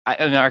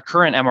our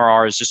current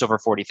MRR is just over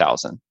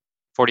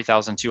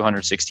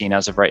 40,216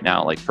 as of right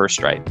now, like per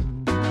Stripe.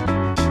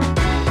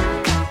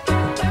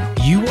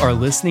 You are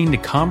listening to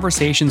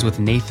Conversations with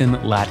Nathan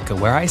Latka,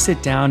 where I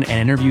sit down and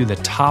interview the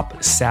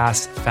top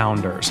SaaS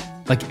founders,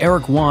 like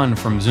Eric Yuan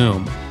from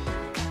Zoom.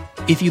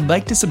 If you'd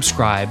like to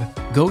subscribe,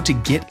 go to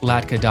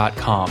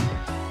getlatka.com.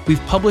 We've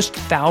published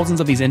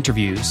thousands of these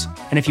interviews,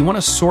 and if you want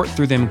to sort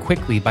through them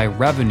quickly by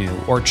revenue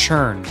or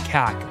churn,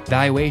 CAC,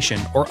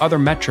 valuation, or other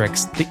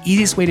metrics, the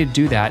easiest way to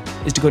do that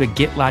is to go to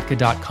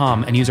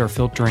getlatka.com and use our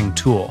filtering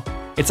tool.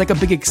 It's like a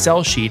big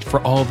Excel sheet for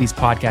all of these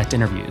podcast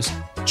interviews.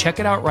 Check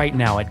it out right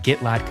now at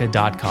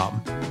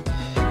getlatka.com.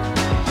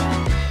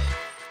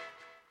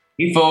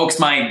 Hey folks,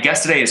 my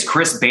guest today is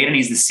Chris Baden.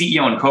 He's the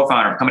CEO and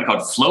co-founder of a company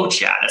called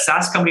FlowChat, a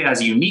SaaS company that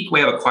has a unique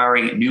way of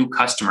acquiring new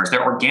customers.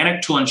 Their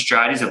organic tool and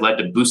strategies have led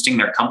to boosting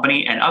their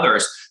company and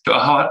others to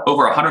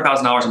over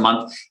 $100,000 a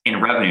month in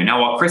revenue. Now,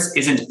 while Chris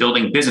isn't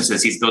building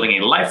businesses, he's building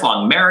a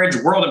lifelong marriage,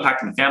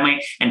 world-impacting family,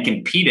 and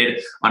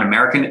competed on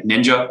American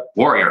Ninja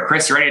Warrior.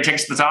 Chris, you ready to take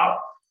us to the top?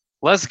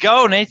 Let's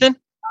go, Nathan.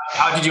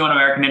 How did you on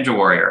American Ninja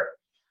Warrior?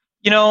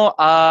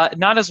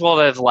 Not as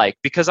well as I'd like,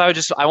 because I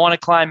want to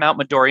climb Mount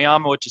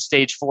Midoriyama, which is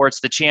stage 4. It's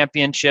the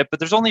championship, but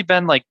there's only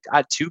been like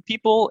 2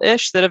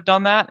 people-ish that have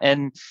done that.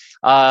 And,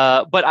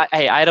 but I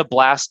had a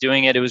blast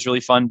doing it. It was really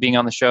fun being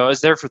on the show. I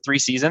was there for 3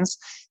 seasons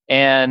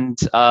and,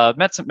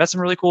 met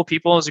some really cool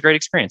people. It was a great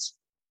experience.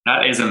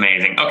 That is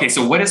amazing. Okay.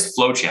 So what is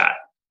FlowChat?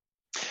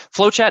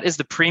 FlowChat is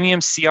the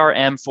premium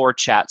CRM for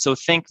chat. So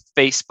think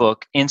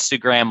Facebook,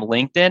 Instagram,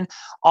 LinkedIn,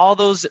 all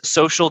those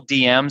social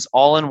DMs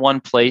all in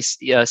one place,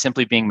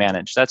 simply being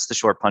managed. That's the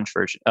short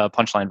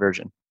punchline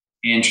version.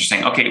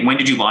 Interesting. Okay. When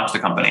did you launch the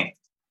company?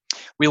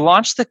 We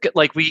launched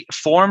we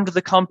formed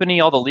the company.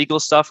 All the legal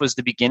stuff was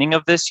the beginning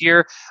of this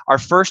year. Our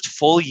first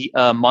full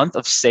month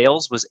of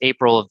sales was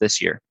April of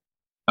this year.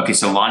 Okay.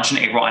 So launched in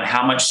April. And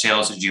how much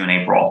sales did you do in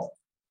April?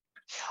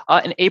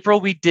 In April,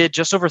 we did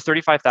just over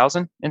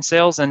 35,000 in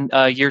sales, and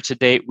year to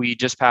date, we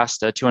just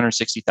passed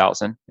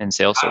 260,000 in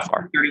sales so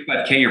far.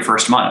 35K your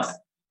first month.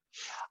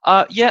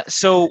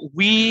 So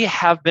we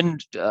have been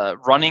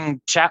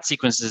running chat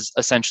sequences.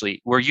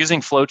 Essentially, we're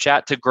using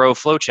FlowChat to grow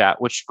FlowChat,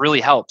 which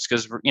really helps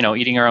because we're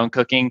eating our own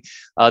cooking,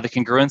 the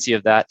congruency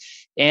of that,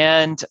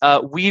 and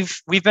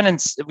we've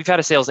had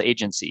a sales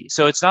agency,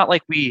 so it's not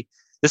like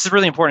This is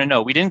really important to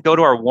know. We didn't go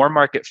to our warm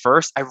market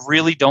first. I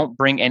really don't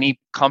bring any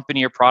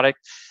company or product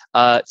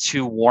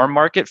to warm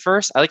market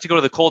first. I like to go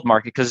to the cold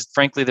market because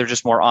frankly, they're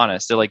just more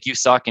honest. They're like, you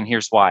suck and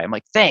here's why. I'm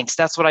like, thanks.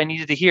 That's what I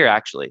needed to hear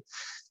actually.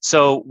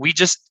 So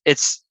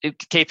it's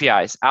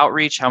KPIs,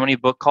 outreach, how many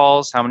book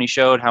calls, how many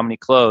showed, how many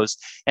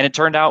closed. And it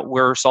turned out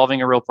we're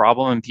solving a real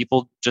problem and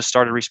people just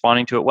started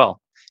responding to it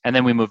well. And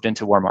then we moved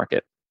into warm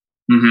market.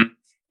 Mm-hmm.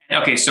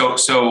 Okay.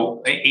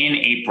 So in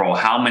April,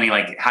 how do you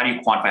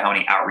quantify how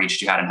many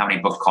outreach you had and how many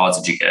book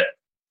calls did you get?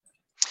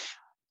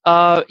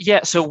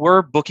 So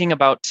we're booking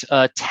about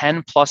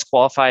 10 plus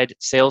qualified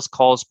sales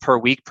calls per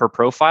week per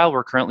profile.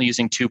 We're currently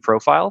using 2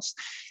 profiles.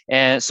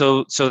 And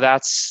so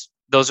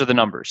those are the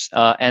numbers.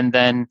 And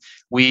then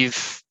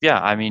we've,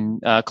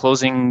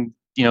 closing,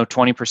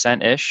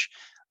 20% ish.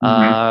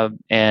 Mm-hmm.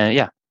 And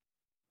yeah.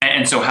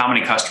 And so how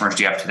many customers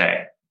do you have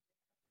today?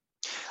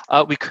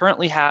 We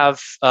currently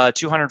have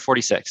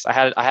 246.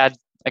 I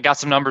got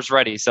some numbers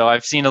ready. So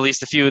I've seen at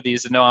least a few of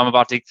these and know I'm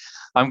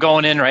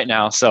going in right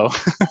now. So.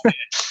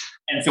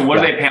 And so what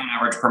do they pay on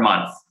average per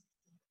month?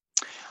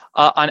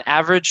 On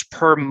average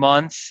per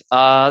month,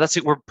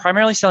 we're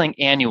primarily selling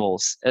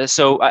annuals.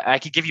 So I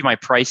could give you my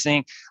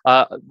pricing.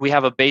 We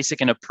have a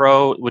basic and a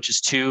pro, which is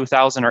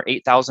 2,000 or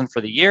 8,000 for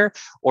the year,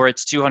 or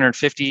it's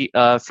 250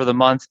 for the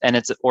month, and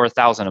or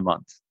 1,000 a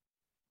month.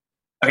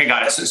 Okay,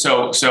 got it.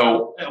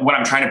 So what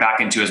I'm trying to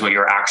back into is what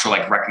your actual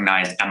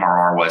recognized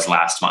MRR was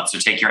last month. So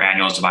take your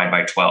annuals, divide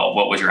by 12.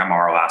 What was your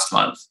MRR last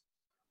month?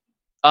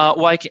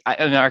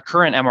 Our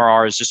current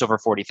MRR is just over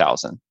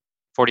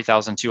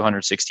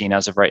 40,216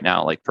 as of right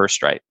now, like per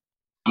Stripe.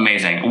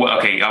 Amazing. Well,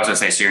 okay, I was gonna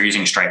say, so you're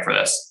using Stripe for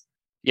this?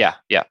 Yeah.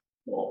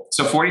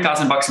 So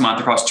 $40,000 a month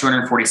across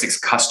 246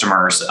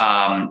 customers,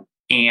 and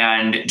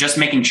just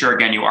making sure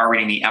again you are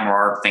reading the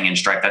MRR thing in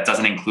Stripe. That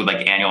doesn't include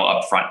annual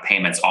upfront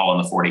payments, all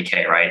in the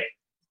 40K, right?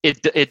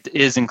 It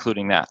is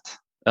including that.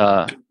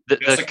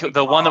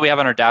 The one that we have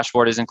on our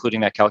dashboard is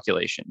including that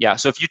calculation. Yeah.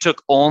 So if you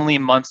took only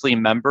monthly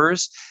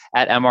members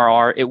at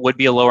MRR, it would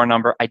be a lower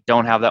number. I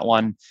don't have that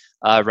one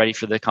ready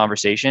for the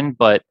conversation,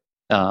 but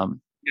sorry,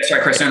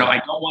 Chris. No,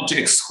 I don't want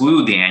to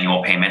exclude the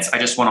annual payments. I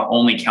just want to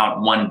only count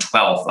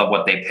 1/12 of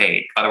what they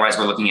paid. Otherwise,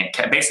 we're looking at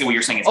basically what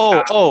you're saying is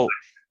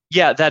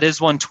yeah, that is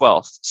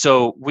 1/12.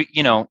 So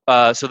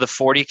so the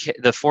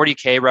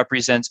 40K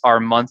represents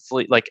our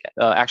monthly,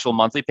 actual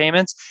monthly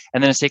payments,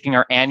 and then it's taking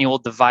our annual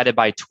divided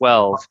by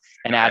 12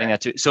 and adding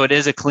that to. So it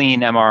is a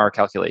clean MRR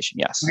calculation.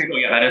 Yes. Okay,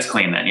 yeah, that is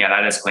clean then. Yeah,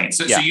 that is clean.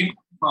 So you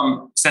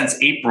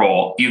since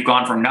April, you've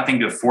gone from nothing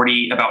to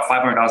about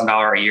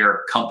 $500,000 a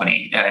year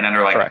company in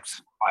under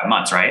Correct. 5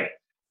 months, right?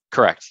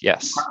 Correct.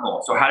 Yes.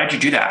 Incredible. So how did you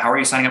do that? How are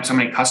you signing up so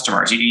many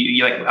customers?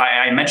 You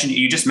like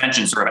you just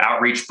mentioned sort of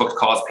outreach, booked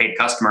calls, paid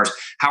customers.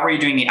 How are you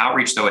doing the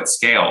outreach though at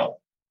scale?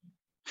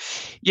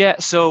 Yeah,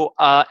 so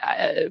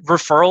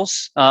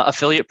referrals,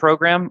 affiliate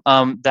program,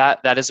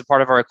 that is a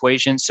part of our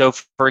equation. So,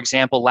 for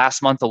example,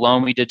 last month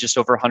alone, we did just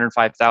over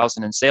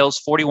 105,000 in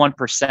sales.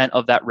 41%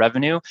 of that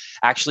revenue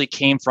actually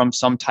came from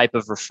some type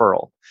of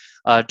referral,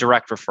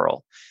 direct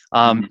referral.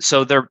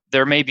 So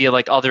there may be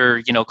like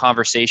other,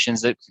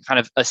 conversations that kind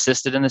of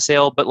assisted in the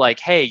sale, but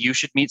like, hey, you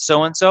should meet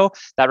so and so.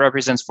 That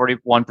represents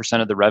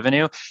 41% of the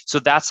revenue. So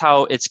that's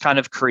how it's kind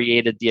of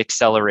created the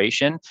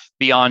acceleration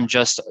beyond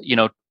just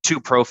two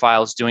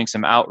profiles doing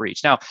some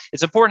outreach. Now,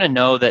 it's important to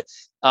know that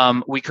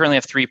we currently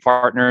have 3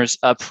 partners.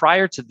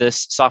 Prior to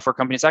this software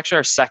company, it's actually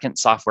our second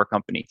software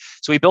company.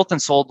 So we built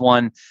and sold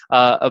one,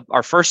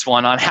 our first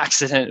one on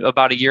accident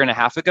about 1.5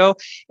 years ago.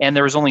 And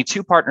there was only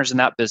 2 partners in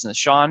that business,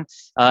 Sean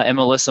and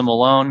Melissa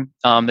Malone.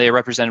 They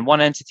represented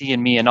one entity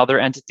and me another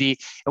entity.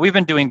 And we've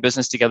been doing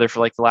business together for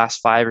like the last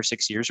 5 or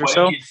 6 years or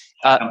so.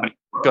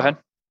 Go ahead.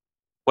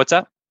 What's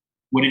that?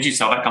 What did you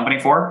sell that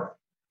company for?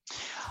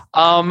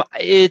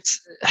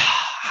 It's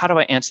how do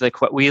I answer that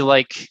question?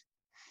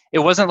 It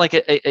wasn't like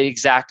an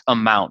exact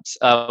amount.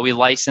 We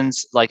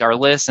licensed like our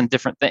lists and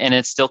different things, and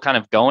it's still kind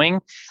of going.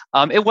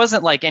 It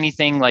wasn't like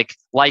anything like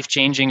life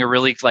changing or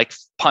really like.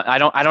 I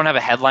don't have a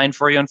headline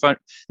for you,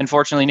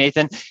 unfortunately,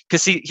 Nathan.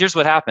 Because see, here's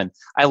what happened.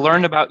 I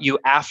learned about you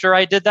after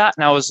I did that,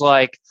 and I was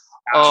like,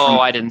 oh,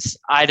 I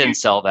didn't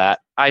sell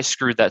that. I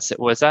screwed that.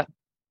 What was that?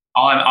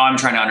 All I'm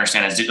trying to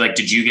understand is,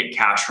 did you get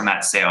cash from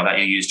that sale that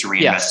you used to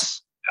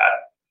reinvest?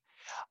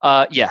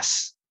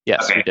 Yes.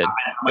 Yes, okay. we did.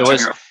 How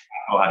much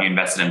have you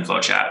invested in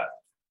FlowChat?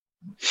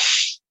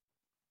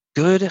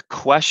 Good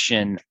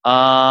question.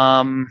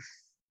 Can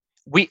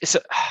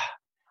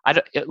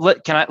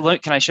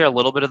I share a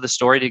little bit of the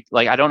story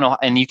I don't know,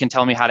 and you can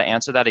tell me how to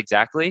answer that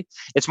exactly.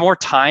 It's more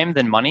time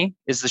than money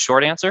is the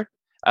short answer.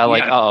 Did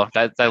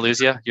I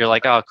lose you? You're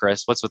like, oh,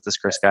 Chris, what's with this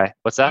Chris guy?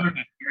 What's that?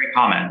 Very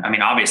common. I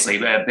mean, obviously,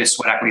 this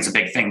sweat equity is a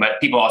big thing, but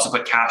people also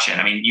put cash in.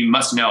 I mean, you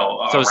must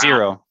know. So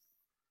zero.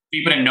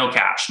 You put in no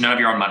cash, none of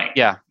your own money.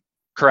 Yeah,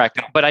 correct.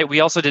 But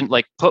we also didn't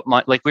put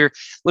money.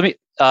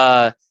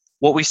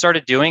 What we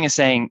started doing is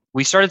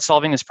we started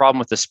solving this problem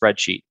with a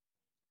spreadsheet,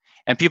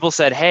 and people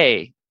said,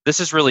 hey, this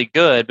is really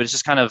good, but it's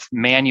just kind of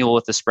manual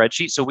with the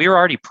spreadsheet. So we were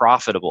already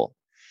profitable.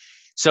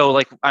 So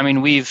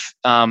we've,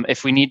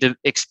 if we need to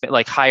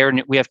hire,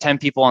 we have 10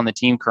 people on the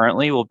team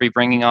currently. We'll be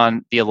bringing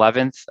on the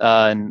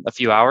 11th in a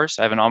few hours.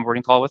 I have an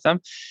onboarding call with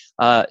them.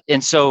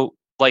 And so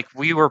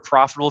we were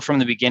profitable from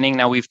the beginning.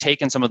 Now we've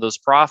taken some of those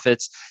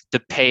profits to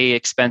pay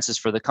expenses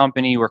for the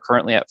company. We're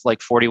currently at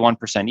 41%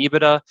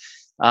 EBITDA.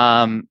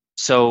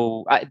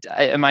 So how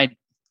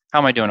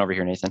am I doing over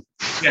here, Nathan?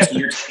 Yes,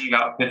 you're taking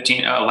about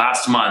 15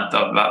 last month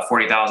of about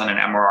 40,000 in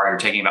MRR. You're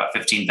taking about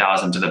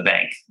 15,000 to the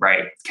bank,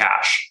 right?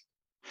 Cash.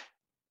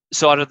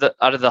 So out of the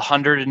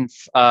 100 and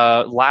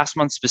last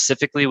month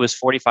specifically was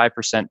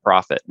 45%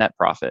 net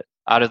profit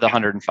out of the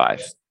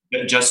 105.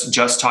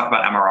 Just talk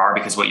about MRR,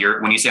 because when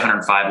you say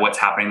 105, what's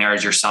happening there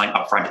is you're selling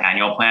upfront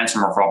annual plans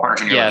from referral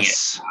partners. And you're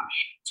yes.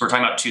 So we're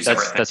talking about two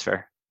separate things. That's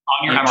fair.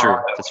 On your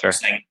MRR, that's fair.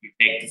 Saying you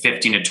take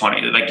 15 to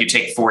 20, you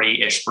take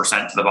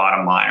 40-ish% to the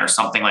bottom line, or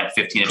something like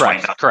 15 to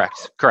 20.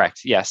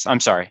 Correct. Yes. I'm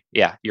sorry.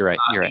 Yeah, you're right.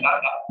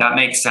 That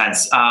makes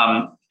sense.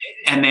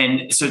 And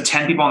then, so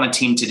 10 people on the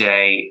team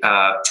today,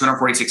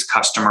 246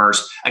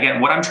 customers. Again,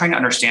 what I'm trying to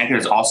understand here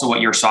is also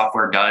what your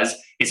software does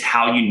is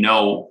how you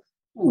know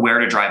where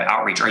to drive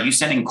outreach. Are you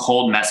sending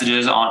cold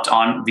messages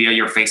on via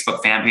your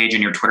Facebook fan page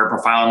and your Twitter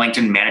profile and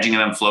LinkedIn, managing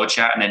them in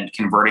FlowChat, and then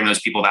converting those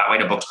people that way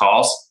to booked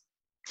calls?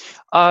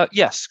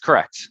 Yes,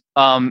 correct.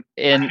 And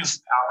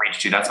outreach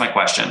too. That's my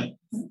question.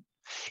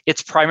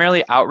 It's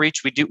primarily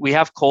outreach. We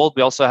have cold.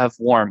 We also have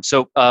warm.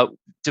 So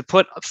to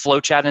put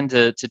FlowChat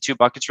into 2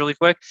 buckets really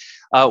quick,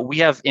 we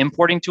have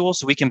importing tools,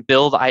 so we can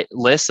build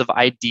lists of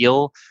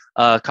ideal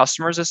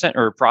customers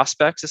or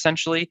prospects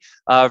essentially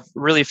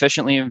really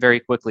efficiently and very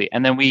quickly.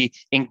 And then we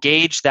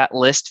engage that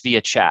list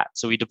via chat.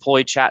 So we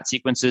deploy chat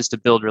sequences to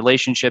build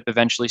relationship,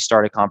 eventually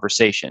start a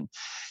conversation.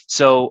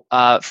 So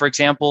for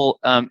example,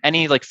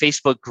 any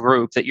Facebook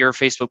group that your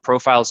Facebook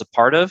profile is a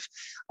part of,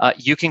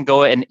 you can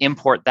go and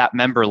import that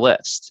member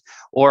list.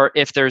 Or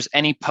if there's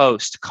any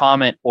post,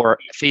 comment, or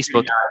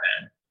Facebook.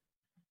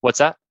 What's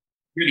that?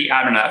 You're the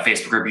admin of that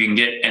Facebook group. You can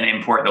get and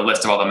import the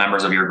list of all the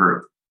members of your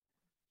group.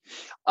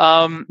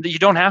 You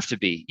don't have to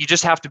be. You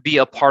just have to be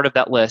a part of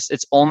that list.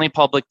 It's only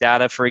public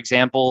data. For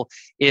example,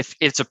 if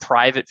it's a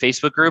private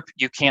Facebook group,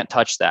 you can't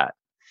touch that.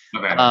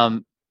 Okay.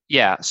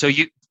 Yeah. So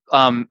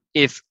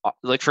if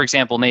for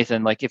example,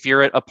 Nathan, if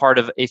you're a part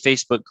of a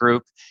Facebook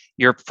group,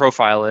 your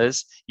profile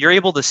you're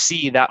able to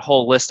see that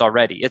whole list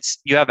already.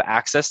 You have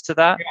access to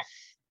that.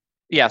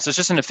 Yeah. So it's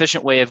just an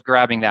efficient way of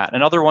grabbing that.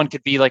 Another one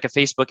could be like a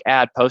Facebook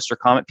ad, post, or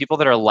comment. People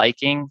that are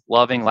liking,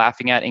 loving,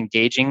 laughing at,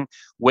 engaging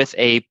with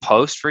a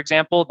post, for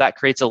example, that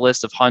creates a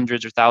list of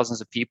hundreds or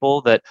thousands of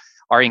people that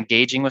are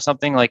engaging with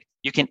something.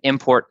 You can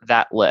import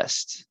that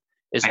list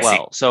as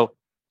well. So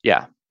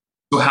yeah.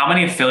 So how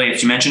many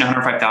affiliates, you mentioned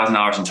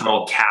 $105,000 in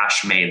total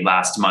cash made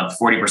last month,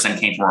 40%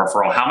 came from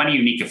referral. How many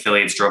unique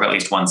affiliates drove at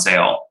least one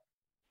sale?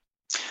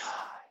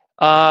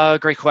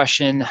 Great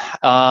question.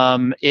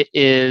 It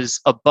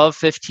is above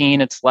 15.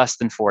 It's less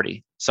than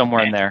 40,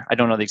 somewhere in there. I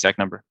don't know the exact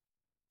number.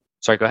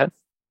 Sorry, go ahead.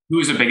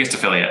 Who's the biggest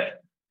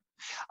affiliate?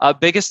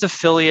 Biggest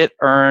affiliate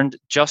earned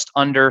just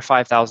under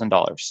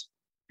 $5,000.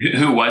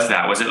 Who was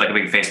that? Was it like a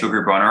big Facebook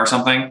group owner or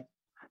something?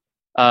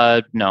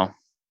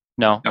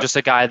 No, just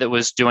a guy that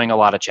was doing a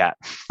lot of chat.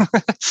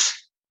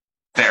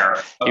 Fair.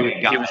 Okay,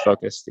 he was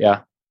focused.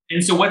 Yeah.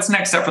 And so what's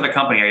next up for the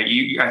company?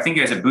 I think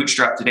you guys have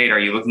bootstrapped to date. Are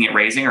you looking at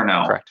raising or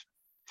no? Correct.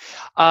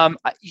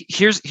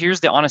 Here's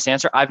the honest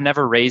answer. I've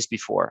never raised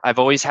before. I've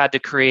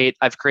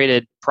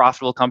created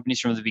profitable companies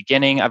from the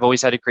beginning. I've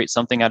always had to create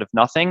something out of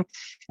nothing.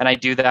 And I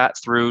do that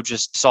through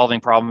just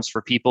solving problems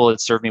for people that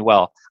serve me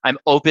well. I'm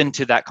open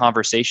to that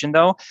conversation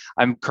though.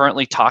 I'm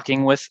currently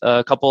talking with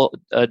a couple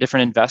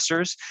different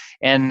investors,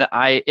 and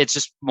it's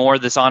just more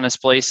this honest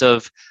place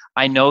of,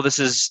 I know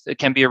it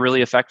can be a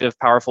really effective,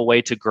 powerful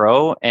way to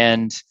grow.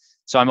 And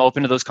so I'm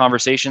open to those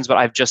conversations, but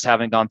I just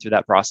haven't gone through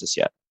that process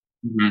yet.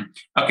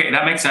 Mm-hmm. Okay,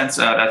 that makes sense.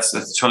 That's a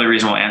totally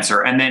reasonable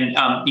answer. And then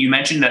you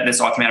mentioned that this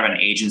all came out of an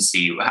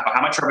agency.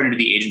 How much revenue did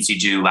the agency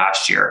do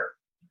last year?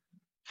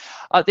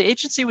 The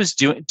agency was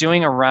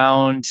doing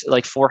around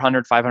like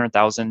 400,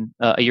 500,000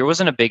 a year. It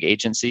wasn't a big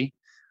agency.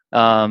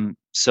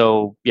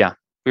 So yeah,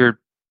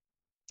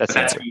 that's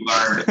how you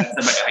learned.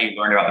 That's how you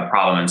learned about the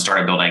problem and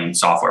started building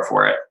software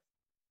for it.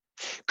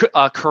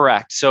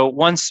 Correct. So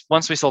once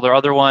we sold our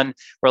other one,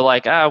 we're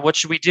like, what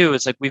should we do?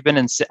 It's like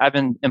I've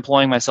been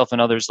employing myself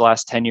and others the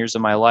last 10 years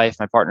of my life.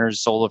 My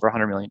partner's sold over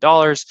 $100 million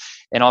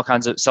and all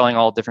kinds of selling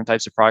all different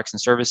types of products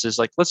and services.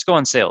 Like, let's go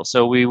on sales.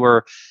 So we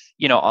were,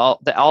 all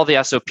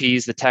the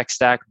SOPs, the tech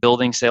stack,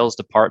 building sales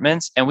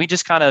departments, and we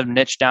just kind of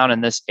niched down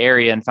in this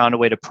area and found a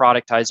way to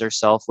productize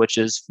ourselves, which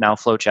is now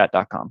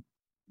flowchat.com.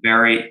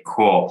 Very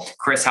cool.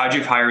 Chris, how'd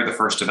you hire the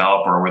first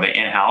developer? Were they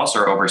in-house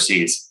or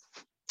overseas?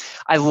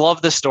 I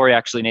love the story,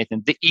 actually,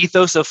 Nathan. The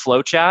ethos of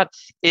FlowChat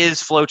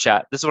is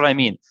FlowChat. This is what I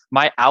mean.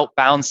 My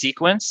outbound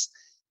sequence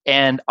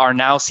and our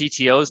now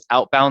CTO's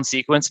outbound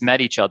sequence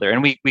met each other.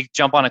 And we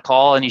jump on a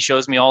call and he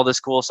shows me all this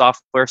cool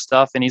software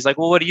stuff. And he's like,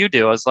 well, what do you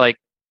do? I was like,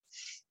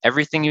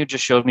 everything you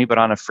just showed me, but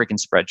on a freaking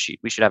spreadsheet.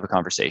 We should have a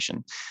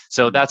conversation.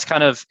 So that's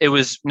kind of, it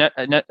was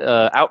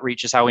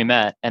outreach is how we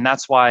met. And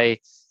that's why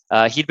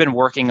he'd been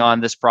working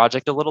on this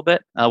project a little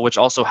bit, which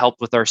also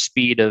helped with our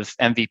speed of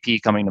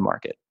MVP coming to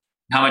market.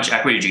 How much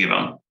equity did you give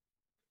them?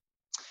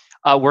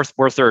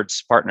 We're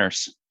thirds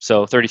partners,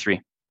 so 33.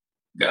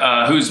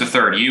 Who's the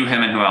third? You,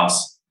 him, and who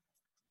else?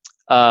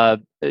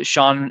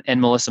 Sean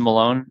and Melissa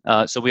Malone.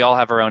 So we all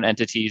have our own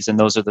entities, and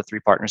those are the three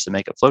partners that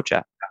make up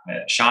FlowChat.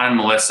 Sean and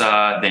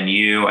Melissa, then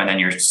you, and then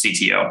your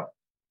CTO.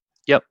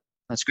 Yep,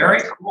 that's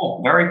great. Very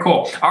cool. Very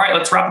cool. All right,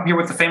 let's wrap up here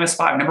with the famous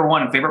five. Number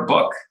one, favorite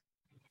book.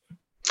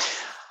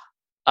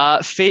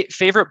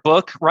 Favorite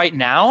book right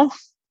now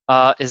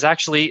is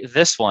actually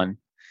this one.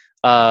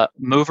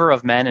 Mover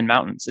of Men and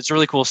Mountains. It's a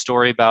really cool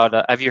story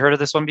about, have you heard of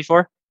this one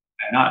before?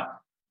 I'm not.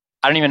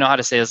 I don't even know how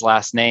to say his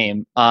last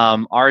name.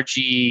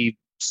 RG,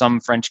 some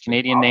French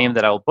Canadian name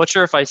that I will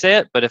butcher if I say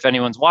it, but if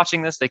anyone's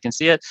watching this, they can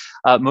see it.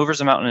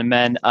 Movers of Mountain and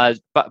Men,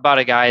 about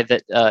a guy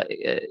that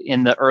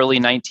in the early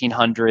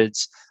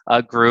 1900s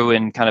grew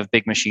in kind of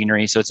big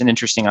machinery. So it's an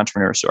interesting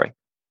entrepreneur story.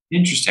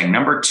 Interesting.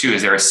 Number two,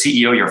 is there a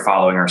CEO you're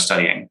following or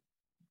studying?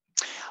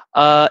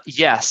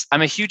 Yes,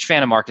 I'm a huge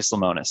fan of Marcus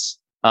Lemonis.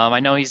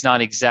 I know he's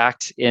not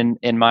exact in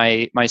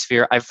my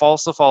sphere. I've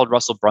also followed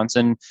Russell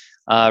Brunson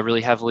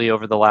really heavily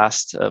over the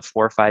last 4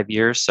 or 5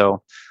 years.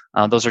 So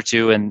those are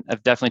two, and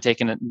I've definitely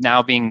taken it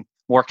now being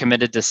more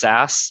committed to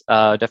SaaS.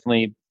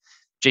 Definitely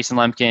Jason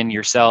Lemkin,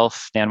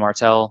 yourself, Dan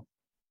Martell.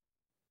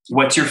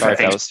 What's your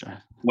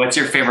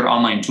favorite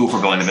online tool for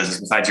building a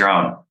business besides your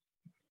own?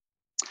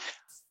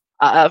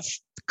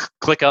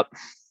 ClickUp.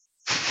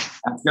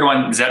 That's a good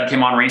one. Zeb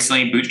came on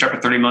recently, bootstrapped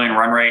a 30 million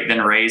run rate,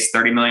 then raised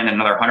 30 million, then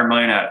another 100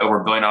 million at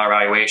over $1 billion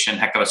valuation.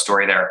 Heck of a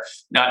story there.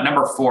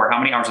 Number four, how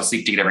many hours of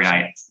sleep do you get every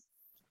night?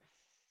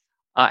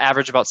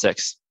 Average about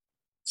 6.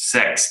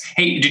 6.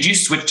 Hey, did you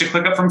switch to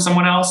ClickUp from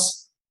someone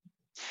else?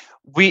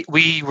 We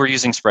were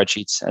using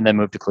spreadsheets and then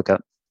moved to ClickUp.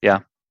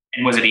 Yeah.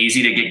 And was it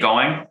easy to get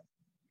going?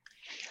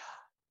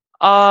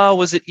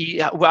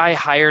 I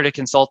hired a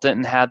consultant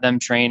and had them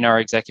train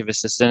our executive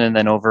assistant, and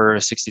then over a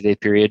 60-day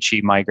period,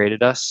 she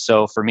migrated us.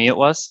 So for me, it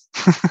was.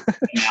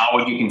 Now,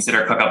 would you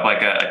consider ClickUp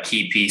like a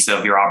key piece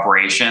of your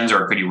operations,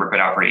 or could you rip it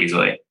out pretty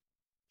easily?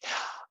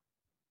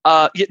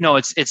 No,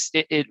 it's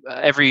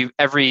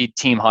every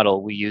team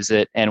huddle we use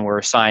it, and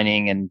we're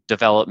signing and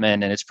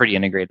development, and it's pretty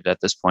integrated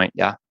at this point.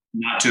 Yeah.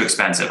 Not too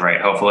expensive,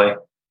 right? Hopefully.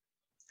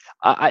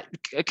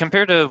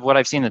 Compared to what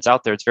I've seen that's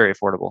out there, it's very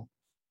affordable.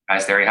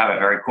 Guys, there you have it.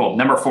 Very cool.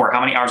 Number 4, how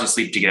many hours of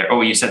sleep do you get?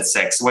 Oh, you said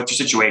 6. What's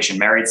your situation?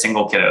 Married,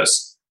 single,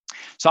 kiddos?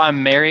 So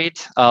I'm married.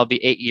 I'll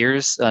be 8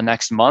 years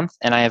next month,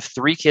 and I have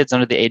 3 kids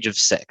under the age of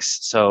 6.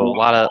 So a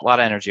lot of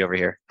energy over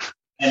here.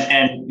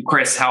 And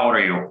Chris, how old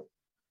are you?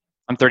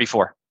 I'm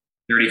 34.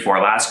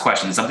 34. Last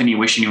question. Something you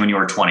wish you knew when you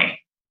were 20.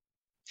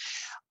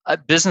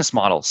 Business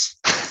models.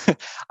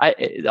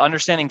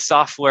 Understanding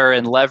software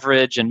and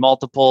leverage and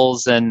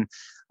multiples, and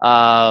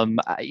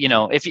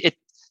if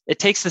it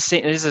takes the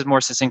same. This is a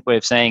more succinct way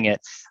of saying it.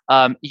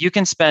 You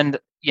can spend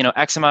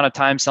X amount of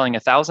time selling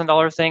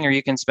 $1,000 thing, or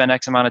you can spend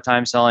X amount of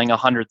time selling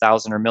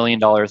 $100,000 or $1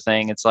 million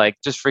thing. It's like,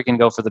 just freaking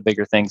go for the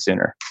bigger thing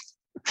sooner.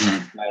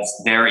 Guys,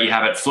 there you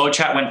have it.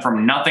 FlowChat went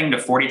from nothing to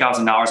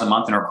 $40,000 a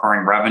month in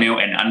recurring revenue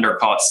in under,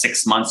 call it,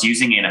 6 months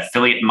using an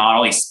affiliate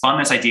model. He spun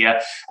this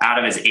idea out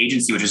of his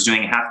agency, which is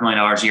doing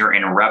 $500,000 a year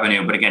in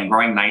revenue, but again,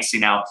 growing nicely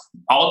now.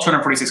 All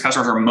 246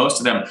 customers, or most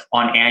of them,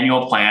 on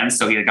annual plans.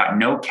 So he got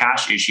no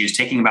cash issues,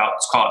 taking about,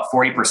 let's call it,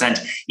 40%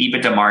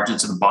 EBITDA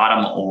margins to the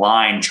bottom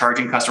line,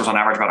 charging customers on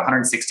average about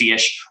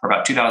 $160-ish, or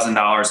about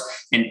 $2,000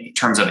 in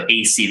terms of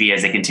ACV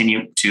as they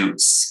continue to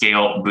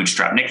scale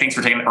Bootstrap. Nick, thanks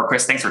for taking, or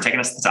Chris, thanks for taking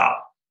us to the top.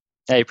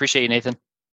 Hey, appreciate you, Nathan.